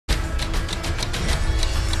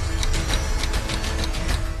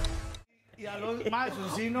Mae, eso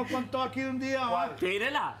sí no contó aquí de un día, mae.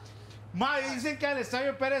 Tírela. Mae, dicen que al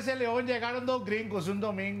estadio Pérez de León llegaron 2 gringos un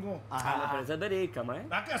domingo. Ajá, pero esa es verídica, mae.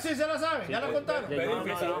 ¿Ah, que sí se la saben? ¿Ya la contaron?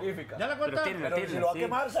 Verifica. ¿Ya la contaron? Pero si lo va a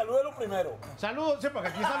quemar, salúdelo primero. Saludos, sí, porque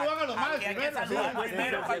aquí saludan a los males Aquí hay que primero. saludar Sí.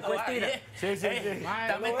 primero cuando va. Sí.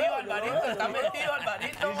 Está metido Alvarito, está metido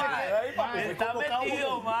Alvarito, mae. Está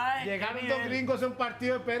metido, mae. Llegaron 2 gringos a un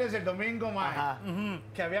partido de Pérez el domingo, mae.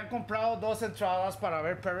 Que habían comprado 2 entradas para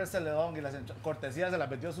ver Pérez de León y las cortesías se las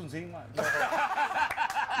metió Sunsin, mae.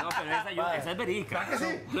 No, pero esa es verídica. ¿Verdad que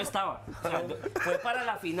sí? Yo estaba. O sea, fue para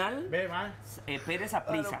la final. Ve, mae. Pérez a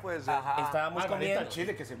prisa. Ajá. Estábamos Margarita comiendo. al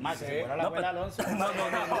Chile que se muera la abuela Alonso. No.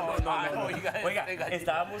 Oiga, Oiga,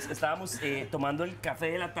 estábamos tomando el café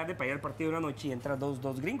de la tarde para ir al partido de una noche y entran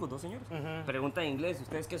dos gringos, 2 señores. Pregunta en inglés,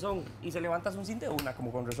 ¿ustedes qué son? Y se levantas un cinte de una,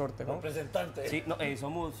 como con resorte, ¿no? Representante. Sí, no,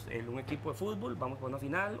 somos un equipo de fútbol, vamos por una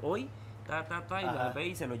final hoy, y nos ve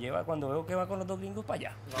y se lo lleva cuando veo que va con los 2 gringos para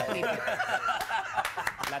allá.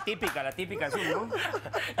 La típica, Zoom, ¿no?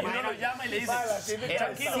 y uno lo llama y le dice,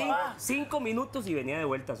 Eran tranquilo, 5 minutos y venía de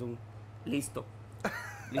vuelta Zoom. Listo.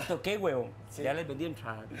 ¿Listo qué, huevón? Ya les vendí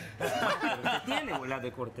entradas. Pero usted tiene, güey, las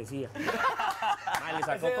de cortesía. Le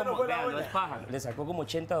sacó como, vean, no es paja, le sacó como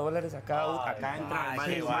 $80 a cada entrada.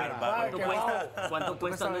 qué bárbaro. ¿Cuánto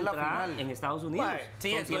cuesta una entrada en Estados Unidos?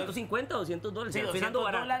 Sí, son 150, $200. Sí,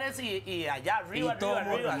 $200 y allá arriba, y todo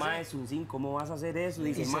arriba. Mae, Sunsin, ¿cómo vas a hacer eso?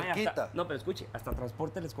 Dice, mae, no, pero escuche, hasta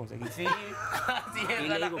transporte les conseguí. Sí, y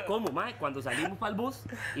le digo, ¿cómo, mae? Cuando salimos para el bus,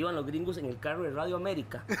 iban los gringos en el carro de Radio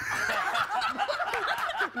América.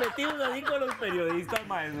 Metidos así con los periodistas,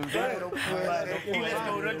 mae. Y les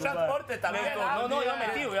cobró el transporte también. No,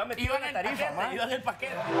 iba metido en la tarifa, mae. Iban en el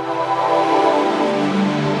paquete.